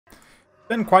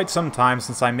Been quite some time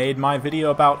since I made my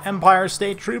video about Empire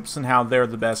State Troops and how they're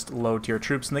the best low-tier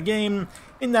troops in the game.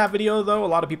 In that video, though, a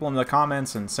lot of people in the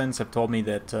comments and since have told me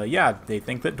that, yeah, they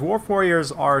think that Dwarf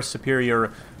Warriors are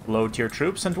superior low-tier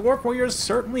troops, and Dwarf Warriors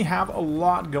certainly have a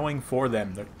lot going for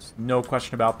them. There's no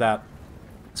question about that.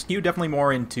 Skew definitely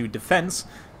more into defense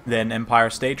than Empire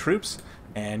State Troops.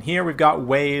 And here we've got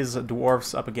Wei's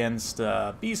Dwarfs up against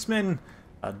Beastmen.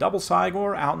 A double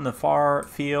Cygor out in the far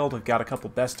field. We've got a couple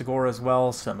Bestigor as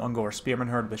well, some Ungor Spearman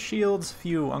Herd with shields, a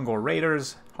few Ungor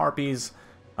Raiders, Harpies,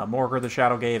 Morgar the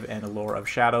Shadowgave, and a Lore of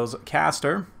Shadows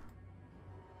caster.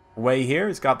 Wei here,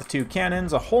 he's got the two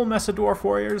cannons, a whole mess of Dwarf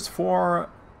Warriors, three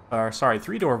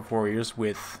Dwarf Warriors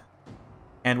with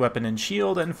hand weapon and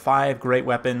shield, and 5 great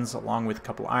weapons, along with a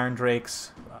couple Iron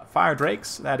Drakes, Fire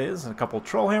Drakes, that is, and a couple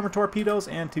Trollhammer Torpedoes,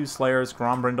 and 2 Slayers,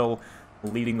 Grombrindle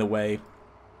leading the way.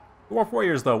 Dwarf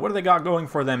Warriors, though, what do they got going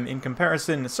for them in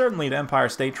comparison, certainly to Empire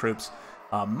State Troops?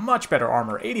 Much better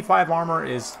armor. 85 armor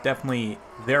is definitely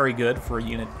very good for a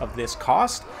unit of this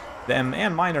cost. Them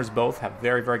and Miners both have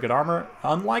very, very good armor.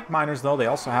 Unlike Miners, though, they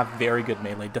also have very good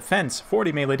melee defense.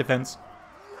 40 melee defense.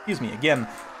 Excuse me, again,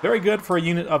 very good for a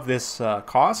unit of this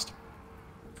cost.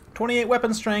 28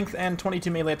 weapon strength and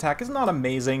 22 melee attack is not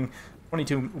amazing.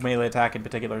 22 melee attack in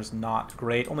particular is not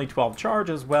great. Only 12 charge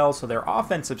as well, so their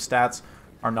offensive stats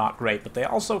are not great, but they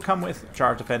also come with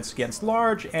charge defense against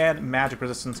large and magic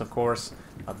resistance, of course.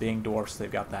 Being dwarfs,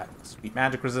 they've got that sweet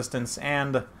magic resistance,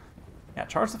 and yeah,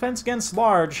 charge defense against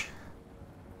large,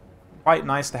 quite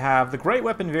nice to have. The great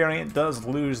weapon variant does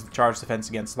lose the charge defense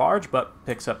against large, but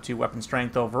picks up 2 weapon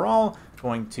strength overall,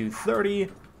 going to 30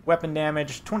 weapon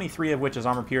damage, 23 of which is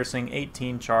armor piercing,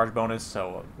 18 charge bonus,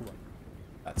 so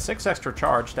that's 6 extra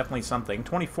charge, definitely something.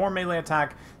 24 melee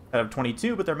attack out of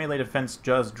 22, but their melee defense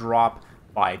does drop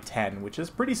by 10, which is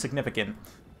pretty significant.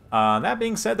 That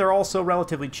being said, they're also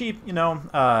relatively cheap, you know.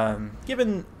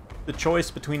 Given the choice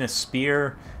between a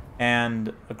spear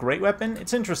and a great weapon,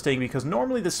 it's interesting because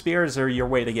normally the spears are your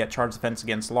way to get charge defense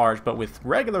against large, but with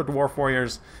regular Dwarf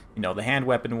Warriors, you know, the hand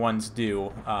weapon ones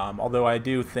do. Although I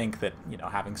do think that, you know,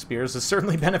 having spears is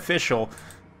certainly beneficial.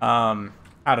 I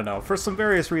don't know, for some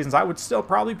various reasons, I would still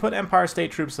probably put Empire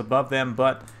State Troops above them,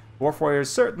 but Dwarf Warriors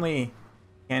certainly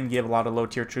can give a lot of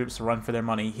low-tier troops a run for their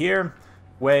money here.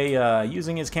 Wei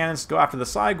using his cannons to go after the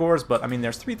Cygors, but I mean,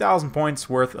 there's 3,000 points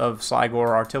worth of Cygor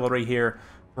artillery here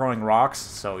throwing rocks,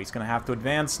 so he's going to have to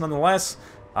advance nonetheless.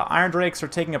 Iron Drakes are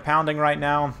taking a pounding right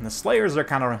now, and the Slayers are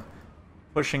kind of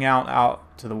pushing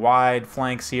out to the wide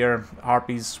flanks here.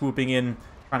 Harpies swooping in,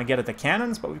 trying to get at the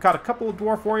cannons, but we've got a couple of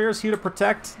Dwarf Warriors here to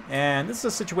protect, and this is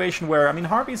a situation where, I mean,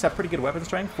 Harpies have pretty good weapon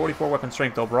strength, 44 weapon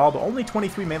strength overall, but only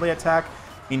 23 melee attack.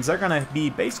 Means they're going to be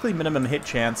basically minimum hit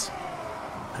chance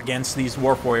against these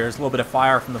Dwarf Warriors. A little bit of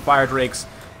fire from the Fire Drakes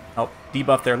help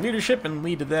debuff their leadership and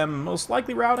lead to them most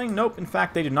likely routing. Nope, in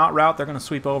fact, they do not rout. They're going to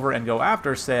sweep over and go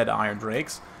after said Iron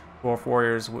Drakes. Dwarf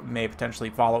Warriors may potentially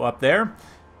follow up there.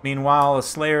 Meanwhile, the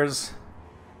Slayers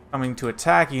coming to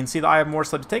attack. You can see the Eye of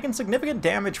Morslip taking significant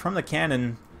damage from the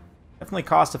cannon. Definitely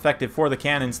cost-effective for the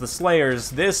cannons. The Slayers,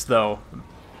 this, though,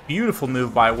 beautiful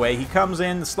move by Wei. He comes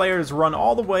in, the Slayers run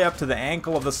all the way up to the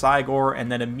ankle of the Cygor, and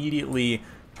then immediately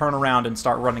turn around and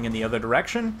start running in the other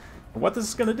direction. And what this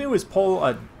is going to do is pull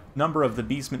a number of the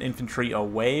Beastmen infantry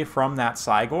away from that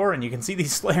Cygor, and you can see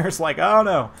these Slayers like, oh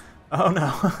no, oh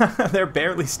no. They're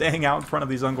barely staying out in front of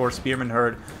these Ungor Spearman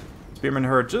Herd. Spearman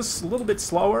Herd just a little bit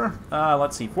slower.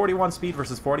 Let's see, 41 speed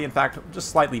versus 40, in fact, just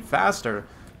slightly faster,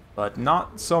 but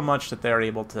not so much that they're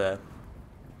able to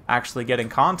actually get in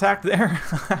contact there.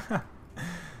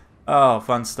 Oh,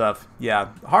 fun stuff. Yeah,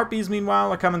 Harpies,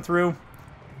 meanwhile, are coming through.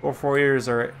 Dwarf Warriors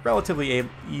are relatively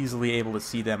easily able to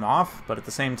see them off, but at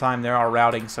the same time, they are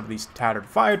routing some of these tattered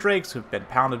Fire Drakes who've been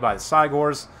pounded by the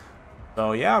Cygors.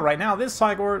 So yeah, right now, this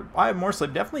Cygor, I am more so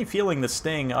definitely feeling the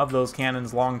sting of those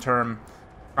cannons long-term,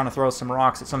 trying to throw some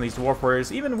rocks at some of these Dwarf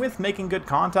Warriors. Even with making good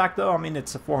contact, though, I mean,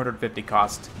 it's a 450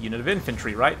 cost unit of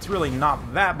infantry, right? It's really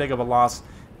not that big of a loss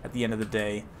at the end of the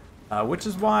day. Which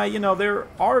is why, you know, they're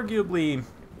arguably,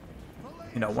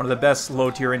 you know, one of the best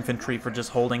low-tier infantry for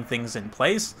just holding things in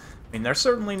place. I mean, they're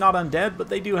certainly not undead, but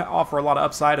they do offer a lot of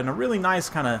upside and a really nice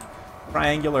kind of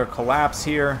triangular collapse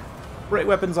here. Great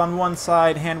weapons on one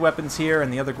side, hand weapons here,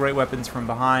 and the other great weapons from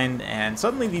behind. And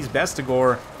suddenly these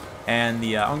Bestigor and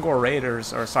the Ungor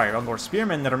Raiders, or sorry, Ungor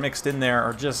Spearmen that are mixed in there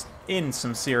are just in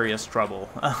some serious trouble.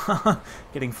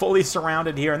 Getting fully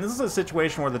surrounded here, and this is a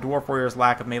situation where the Dwarf Warriors'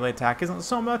 lack of melee attack isn't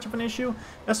so much of an issue.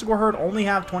 Bestigor Herd only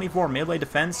have 24 melee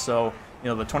defense, so, you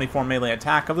know, the 24 melee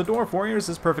attack of the Dwarf Warriors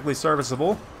is perfectly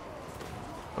serviceable.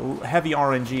 Heavy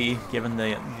RNG, given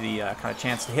the kind of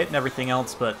chance to hit and everything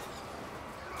else, but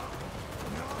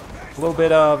A little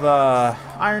bit of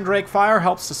Iron Drake fire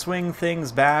helps to swing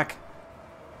things back.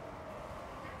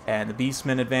 And the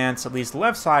Beastmen advance, at least the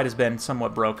left side, has been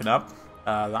somewhat broken up.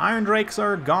 The Iron Drakes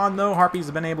are gone, though. Harpies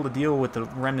have been able to deal with the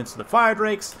remnants of the Fire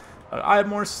Drakes.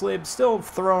 Idemore Slib still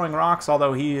throwing rocks,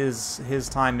 although his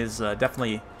time is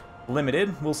definitely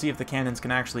limited. We'll see if the cannons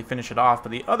can actually finish it off.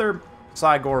 But the other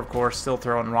Cygor, of course, still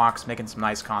throwing rocks, making some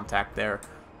nice contact there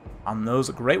on those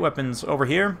great weapons over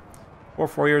here.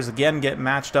 Dwarf Warriors again get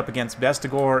matched up against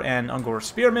Bestigor and Ungor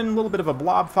Spearmen. A little bit of a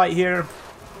blob fight here.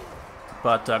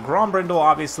 But Grombrindle,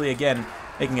 obviously, again,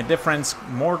 making a difference.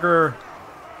 Morgur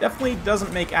definitely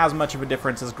doesn't make as much of a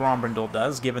difference as Grombrindle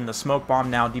does, given the Smoke Bomb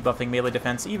now debuffing melee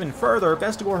defense even further.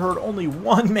 Bestigor heard only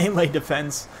 1 melee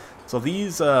defense. So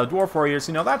these Dwarf Warriors,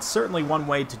 you know, that's certainly one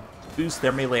way to boost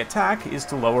their melee attack, is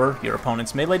to lower your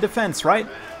opponent's melee defense, right?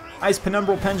 Nice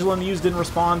Penumbral Pendulum used in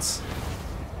response.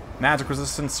 Magic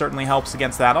resistance certainly helps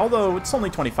against that, although it's only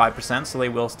 25%, so they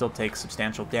will still take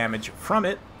substantial damage from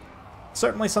it.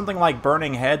 Certainly something like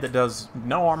Burning Head that does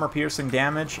no armor-piercing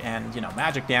damage and, you know,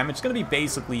 magic damage is going to be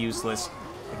basically useless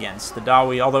against the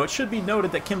Dawi, although it should be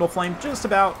noted that Kindle Flame just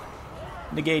about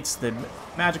negates the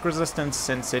magic resistance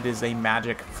since it is a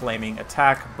magic flaming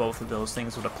attack. Both of those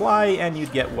things would apply, and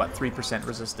you'd get, what, 3%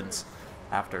 resistance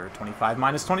after 25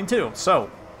 minus 22. So,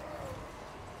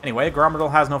 anyway,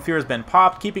 Grombrindle has no fear has been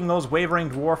popped, keeping those wavering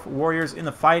Dwarf Warriors in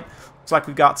the fight. Looks like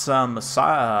we've got some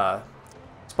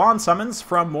spawn summons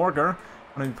from Morgur.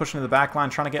 I'm going to be pushing to the back line,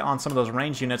 trying to get on some of those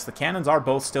ranged units. The cannons are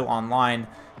both still online.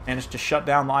 Managed to shut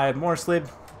down the Eye of Morslib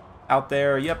out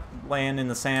there. Yep, laying in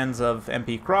the sands of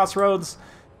MP Crossroads.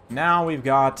 Now we've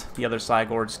got the other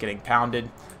Cygor just getting pounded.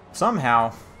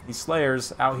 Somehow, these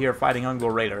Slayers out here fighting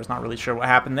Ungor Raiders. Not really sure what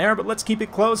happened there, but let's keep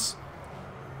it close.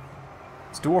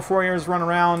 As Dwarf Warriors run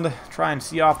around, try and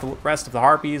see off the rest of the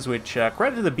Harpies, which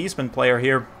credit to the Beastman player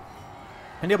here.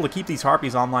 Been able to keep these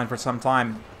Harpies online for some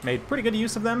time. Made pretty good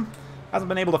use of them. Hasn't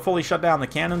been able to fully shut down the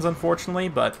cannons, unfortunately,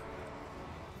 but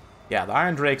yeah, the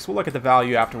Iron Drakes, we'll look at the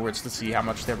value afterwards to see how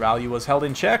much their value was held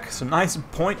in check. Some nice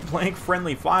point-blank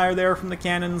friendly fire there from the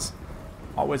cannons.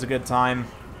 Always a good time.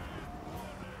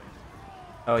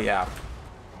 Oh yeah,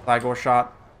 Cygor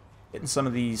shot. Hitting some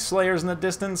of the Slayers in the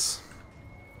distance.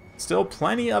 Still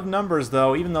plenty of numbers,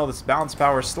 though, even though this balance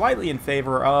power is slightly in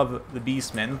favor of the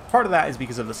Beastmen. Part of that is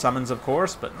because of the summons, of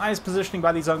course, but nice positioning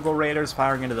by these Ungor Raiders,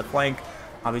 firing into the flank.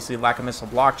 Obviously, lack of missile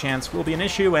block chance will be an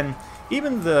issue, and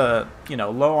even the, you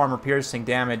know, low armor piercing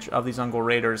damage of these Ungor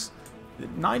Raiders,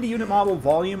 90 unit model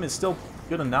volume is still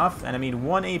good enough, and I mean,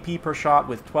 1 AP per shot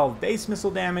with 12 base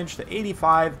missile damage to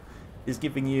 85 is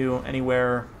giving you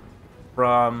anywhere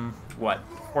from, what,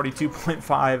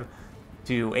 42.5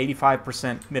 to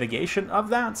 85% mitigation of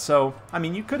that. So, I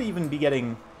mean, you could even be getting,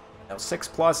 you know,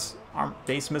 6+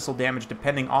 base missile damage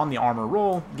depending on the armor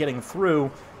roll, getting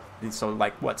through. So,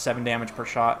 like, what, 7 damage per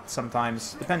shot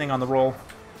sometimes, depending on the roll.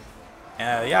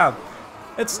 Yeah,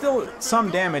 it's still some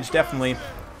damage, definitely.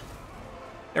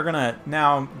 They're gonna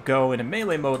now go into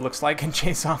melee mode, looks like, and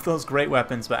chase off those great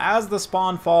weapons. But as the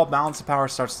spawn fall, balance of power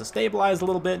starts to stabilize a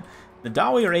little bit. The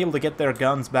Dawi are able to get their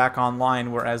guns back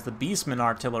online, whereas the Beastmen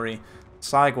artillery,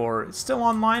 Cygor, is still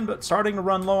online, but starting to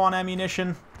run low on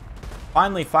ammunition.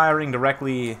 Finally firing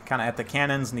directly kind of at the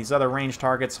cannons and these other ranged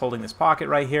targets, holding this pocket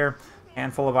right here.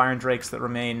 Handful of Iron Drakes that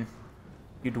remain.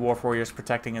 A few Dwarf Warriors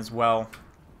protecting as well.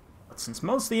 But since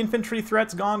most of the infantry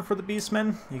threat's gone for the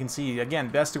Beastmen, you can see, again,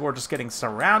 Bestigor just getting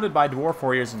surrounded by Dwarf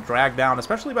Warriors and dragged down,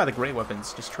 especially by the great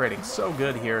weapons, just trading so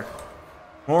good here.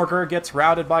 Morgur gets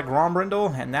routed by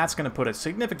Grombrindle, and that's going to put a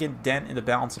significant dent in the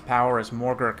balance of power as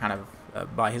Morgur kind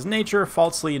of, by his nature,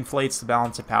 falsely inflates the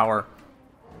balance of power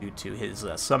due to his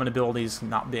summon abilities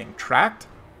not being tracked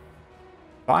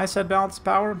by said balance of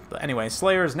power. But anyway,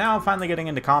 Slayer is now finally getting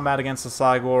into combat against the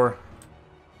Cygor.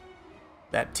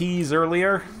 That tease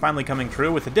earlier finally coming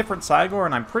true with a different Cygor,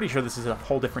 and I'm pretty sure this is a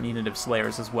whole different unit of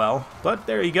Slayers as well. But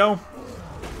there you go.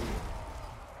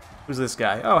 Who's this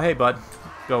guy? Oh, hey, bud.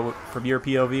 Go from your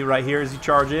POV right here as you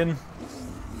charge in.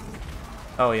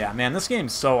 Oh, yeah, man, this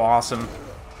game's so awesome.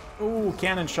 Ooh,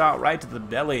 cannon shot right to the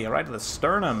belly, right to the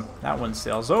sternum. That one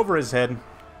sails over his head.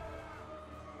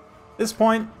 This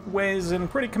point, Wei's in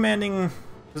pretty commanding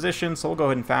position, so we'll go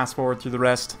ahead and fast forward through the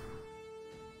rest.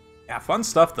 Yeah, fun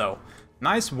stuff, though.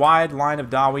 Nice wide line of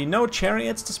Dawi. No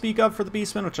chariots to speak of for the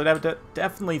Beastmen, which I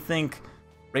definitely think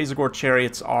Razorgore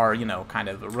chariots are, you know, kind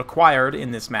of required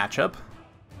in this matchup.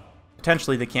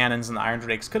 Potentially the cannons and the Iron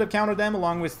Drakes could have countered them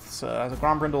along with the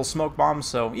Grombrindle's smoke bombs,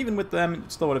 so even with them,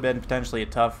 it still would have been potentially a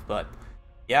tough, but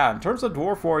yeah, in terms of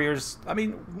Dwarf Warriors, I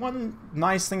mean, one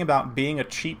nice thing about being a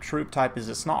cheap troop type is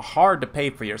it's not hard to pay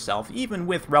for yourself, even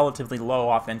with relatively low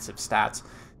offensive stats.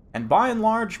 And by and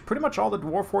large, pretty much all the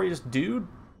Dwarf Warriors do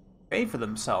pay for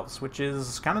themselves, which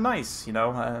is kind of nice, you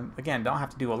know. Again, don't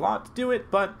have to do a lot to do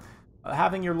it, but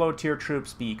having your low-tier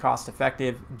troops be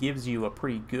cost-effective gives you a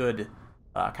pretty good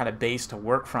kind of base to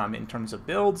work from in terms of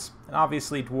builds. And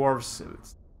obviously,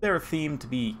 Dwarves, they're themed to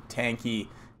be tanky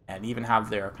and even have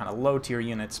their kind of low-tier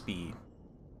units be,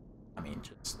 I mean,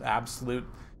 just absolute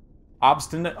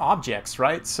obstinate objects,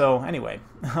 right? So anyway,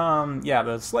 yeah,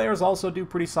 the Slayers also do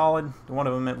pretty solid. One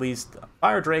of them at least.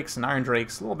 Fire Drakes and Iron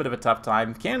Drakes, a little bit of a tough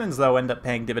time. Cannons, though, end up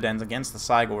paying dividends against the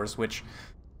Cygors, which,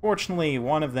 fortunately,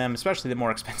 one of them, especially the more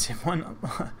expensive one,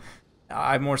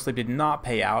 I mostly did not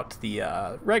pay out.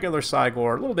 The regular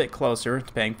Cygor, a little bit closer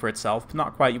to paying for itself, but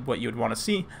not quite what you would want to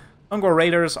see. Ungor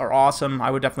Raiders are awesome. I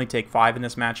would definitely take 5 in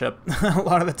this matchup a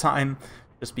lot of the time,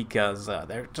 just because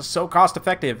they're just so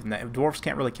cost-effective, and the Dwarfs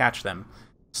can't really catch them.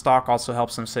 Stock also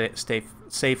helps them stay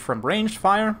safe from ranged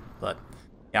fire, but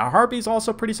yeah, Harpies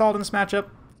also pretty solid in this matchup.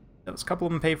 A couple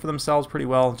of them pay for themselves pretty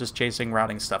well, just chasing,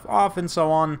 routing stuff off, and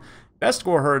so on.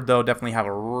 Bestgor Herd, though, definitely have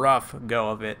a rough go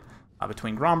of it,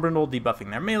 between Grombrindle debuffing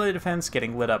their melee defense,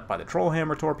 getting lit up by the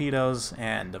Trollhammer torpedoes,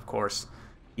 and, of course,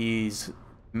 these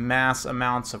mass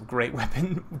amounts of great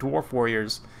weapon Dwarf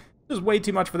Warriors. There's way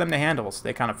too much for them to handle, so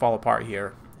they kind of fall apart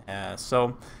here.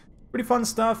 So, pretty fun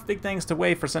stuff. Big thanks to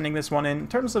Wei for sending this one in. In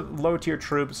terms of low-tier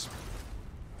troops,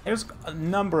 there's a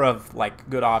number of, like,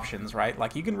 good options, right?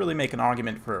 Like, you can really make an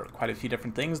argument for quite a few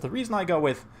different things. The reason I go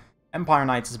with Empire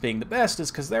Knights as being the best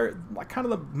is because they're, like, kind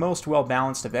of the most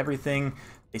well-balanced of everything.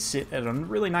 They sit at a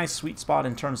really nice sweet spot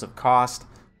in terms of cost.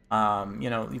 You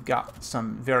know, you've got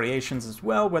some variations as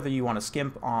well, whether you want to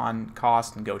skimp on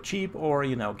cost and go cheap, or,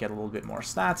 you know, get a little bit more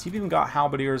stats. You've even got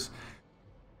Halberdiers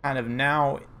kind of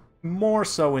now more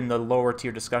so in the lower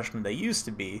tier discussion than they used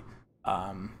to be.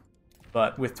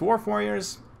 But with Dwarf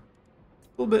Warriors,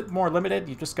 a little bit more limited.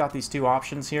 You've just got these two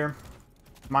options here.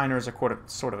 Miners are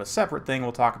sort of a separate thing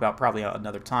we'll talk about probably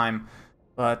another time.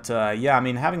 But, yeah, I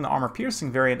mean, having the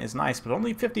armor-piercing variant is nice, but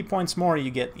only 50 points more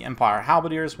you get the Empire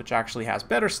Halberdiers, which actually has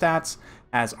better stats,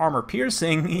 as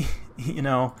armor-piercing, you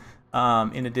know,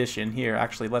 in addition. Here,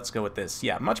 actually, let's go with this.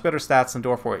 Yeah, much better stats than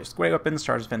Dwarf Warriors. Great weapons,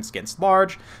 charge defense against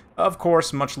large. Of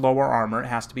course, much lower armor, it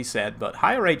has to be said, but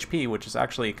higher HP, which is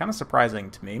actually kind of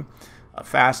surprising to me.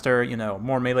 Faster, you know,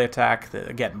 more melee attack,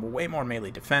 again, way more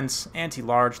melee defense,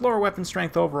 anti-large, lower weapon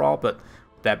strength overall, but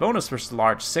that bonus versus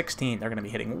large 16, they're going to be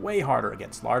hitting way harder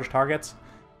against large targets.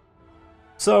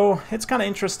 So it's kind of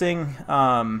interesting.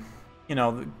 You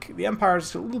know, the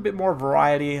Empire's a little bit more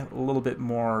variety, a little bit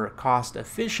more cost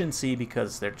efficiency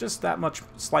because they're just that much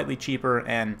slightly cheaper,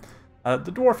 and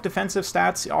the Dwarf defensive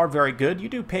stats are very good. You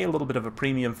do pay a little bit of a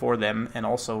premium for them, and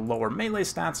also lower melee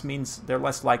stats means they're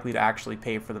less likely to actually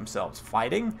pay for themselves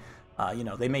fighting. You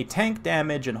know, they may tank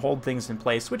damage and hold things in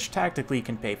place, which tactically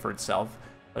can pay for itself.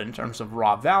 But in terms of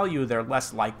raw value, they're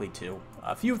less likely to.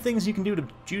 A few things you can do to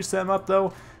juice them up,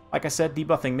 though. Like I said,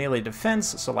 debuffing melee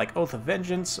defense, so like Oath of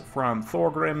Vengeance from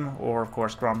Thorgrim, or of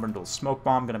course Grombrindle's Smoke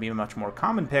Bomb, going to be a much more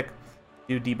common pick.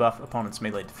 Do debuff opponent's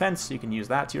melee defense, so you can use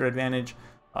that to your advantage.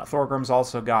 Thorgrim's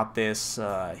also got this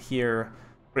here,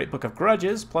 Great Book of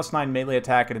Grudges, +9 melee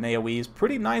attack and an AoE is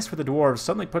pretty nice for the Dwarves,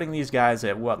 suddenly putting these guys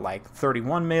at, what, like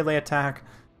 31 melee attack?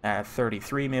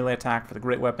 33 melee attack for the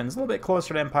great weapons, a little bit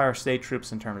closer to Empire State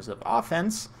troops in terms of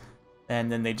offense,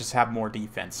 and then they just have more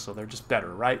defense, so they're just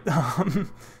better, right?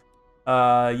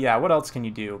 Yeah, what else can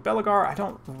you do? Belagar, I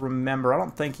don't remember. I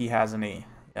don't think he has any.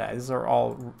 These are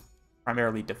all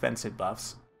primarily defensive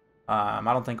buffs. I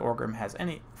don't think Thorgrim has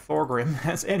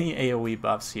any AoE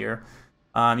buffs here.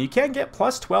 You can get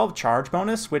 +12 charge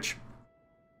bonus, which,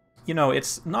 you know,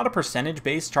 it's not a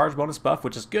percentage-based charge bonus buff,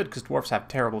 which is good because Dwarfs have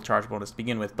terrible charge bonus to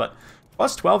begin with, but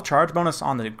 +12 charge bonus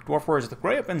on the Dwarf Warriors, the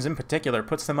Great Weapons in particular,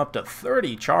 puts them up to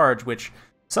 30 charge, which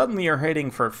suddenly you're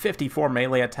hitting for 54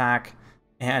 melee attack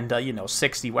and, you know,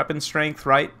 60 weapon strength,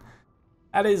 right?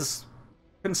 That is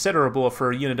considerable for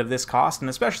a unit of this cost, and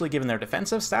especially given their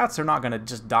defensive stats, they're not going to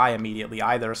just die immediately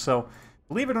either, so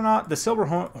believe it or not, the Silver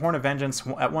Horn of Vengeance,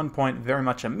 at one point, very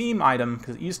much a meme item,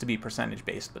 because it used to be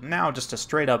percentage-based, but now just a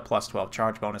straight-up +12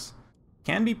 charge bonus.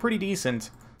 Can be pretty decent.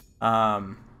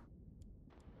 Yeah,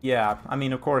 I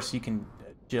mean, of course, you can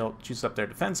juice up their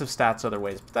defensive stats other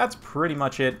ways, but that's pretty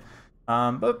much it.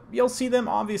 But you'll see them,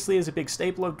 obviously, as a big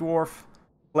staple of Dwarf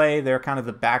play. They're kind of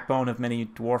the backbone of many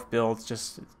Dwarf builds,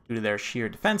 just due to their sheer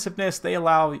defensiveness. They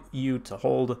allow you to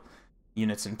hold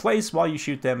units in place while you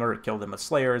shoot them or kill them with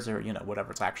slayers or, you know,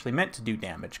 whatever it's actually meant to do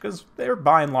damage, because they're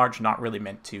by and large not really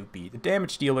meant to be the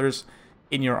damage dealers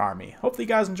in your army. Hopefully you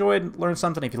guys enjoyed, learned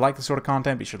something. If you like this sort of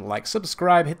content, be sure to like,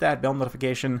 subscribe, hit that bell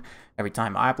notification. Every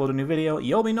time I upload a new video,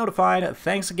 you'll be notified.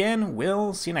 Thanks again.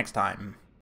 We'll see you next time.